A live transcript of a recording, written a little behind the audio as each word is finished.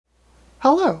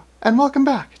Hello, and welcome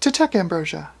back to Tech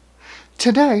Ambrosia.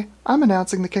 Today, I'm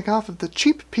announcing the kickoff of the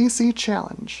Cheap PC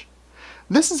Challenge.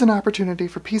 This is an opportunity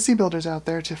for PC builders out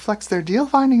there to flex their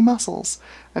deal-finding muscles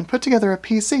and put together a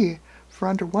PC for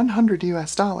under $100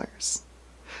 US.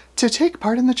 To take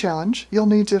part in the challenge, you'll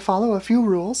need to follow a few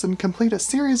rules and complete a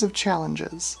series of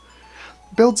challenges.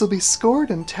 Builds will be scored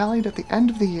and tallied at the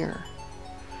end of the year.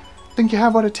 Think you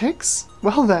have what it takes?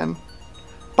 Well then,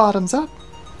 bottoms up.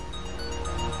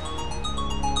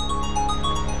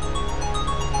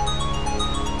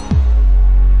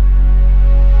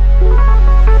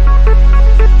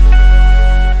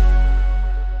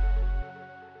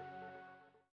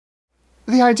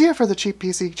 The idea for the Cheap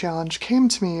PC Challenge came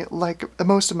to me, like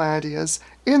most of my ideas,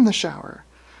 in the shower.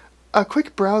 A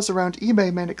quick browse around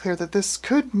eBay made it clear that this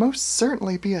could most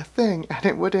certainly be a thing, and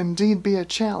it would indeed be a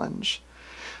challenge.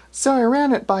 So I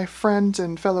ran it by friend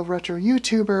and fellow retro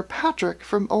YouTuber Patrick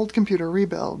from Old Computer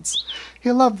Rebuilds.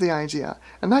 He loved the idea,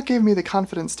 and that gave me the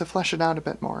confidence to flesh it out a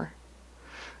bit more.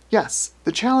 Yes,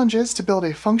 the challenge is to build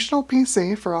a functional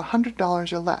PC for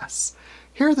 $100 or less.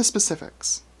 Here are the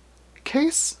specifics.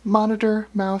 Case, monitor,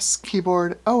 mouse,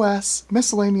 keyboard, OS,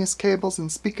 miscellaneous cables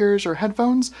and speakers or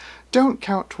headphones don't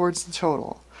count towards the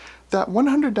total. That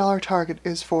 $100 target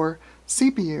is for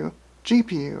CPU,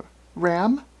 GPU,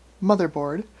 RAM,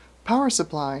 motherboard, power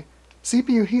supply,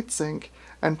 CPU heatsink,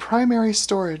 and primary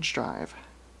storage drive.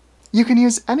 You can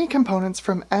use any components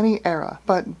from any era,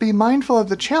 but be mindful of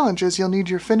the challenges you'll need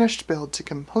your finished build to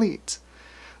complete.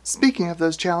 Speaking of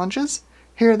those challenges,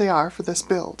 here they are for this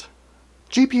build.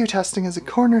 GPU testing is a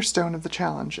cornerstone of the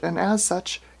challenge, and as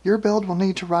such, your build will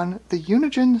need to run the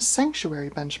Unigine Sanctuary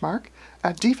benchmark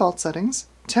at default settings,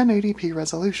 1080p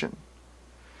resolution.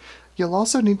 You'll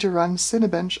also need to run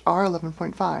Cinebench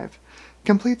R11.5,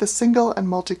 complete the single and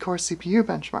multi-core CPU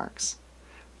benchmarks.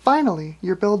 Finally,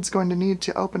 your build's going to need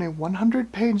to open a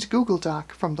 100-page Google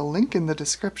Doc from the link in the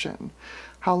description.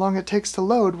 How long it takes to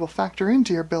load will factor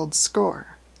into your build's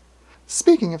score.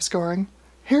 Speaking of scoring,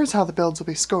 here's how the builds will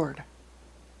be scored.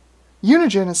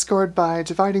 Unigine is scored by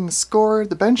dividing the score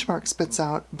the benchmark spits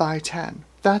out by 10.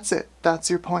 That's it. That's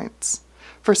your points.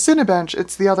 For Cinebench,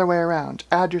 it's the other way around.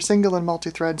 Add your single and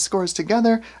multi-thread scores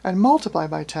together and multiply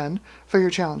by 10 for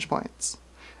your challenge points.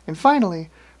 And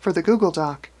finally, for the Google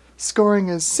Doc, scoring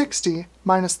is 60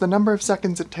 minus the number of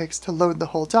seconds it takes to load the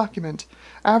whole document,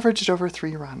 averaged over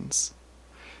 3 runs.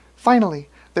 Finally,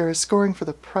 there is scoring for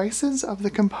the prices of the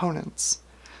components.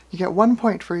 You get 1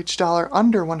 point for each dollar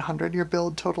under 100 your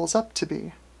build totals up to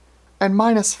be, and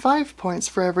minus 5 points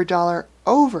for every dollar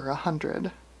over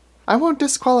 100. I won't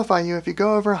disqualify you if you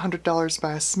go over $100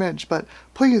 by a smidge, but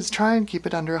please try and keep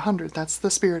it under 100. That's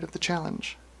the spirit of the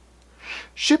challenge.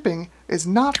 Shipping is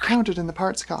not counted in the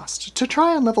parts cost, to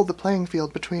try and level the playing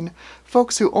field between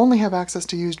folks who only have access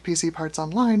to used PC parts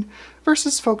online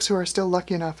versus folks who are still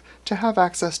lucky enough to have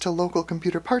access to local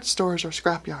computer parts stores or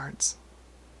scrapyards.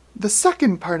 The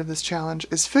second part of this challenge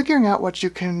is figuring out what you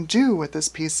can do with this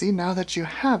PC now that you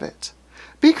have it.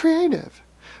 Be creative.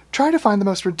 Try to find the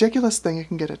most ridiculous thing you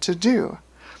can get it to do.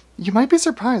 You might be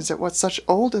surprised at what such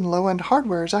old and low-end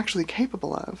hardware is actually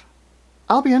capable of.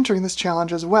 I'll be entering this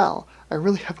challenge as well. I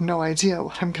really have no idea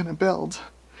what I'm gonna build.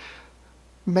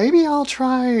 Maybe I'll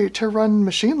try to run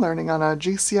machine learning on a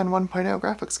GCN 1.0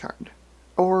 graphics card.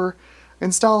 Or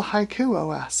install Haiku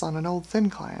OS on an old thin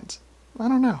client. I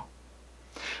don't know.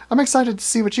 I'm excited to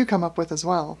see what you come up with as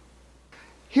well.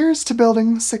 Here's to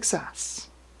building success,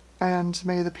 and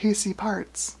may the PC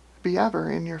parts be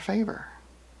ever in your favor.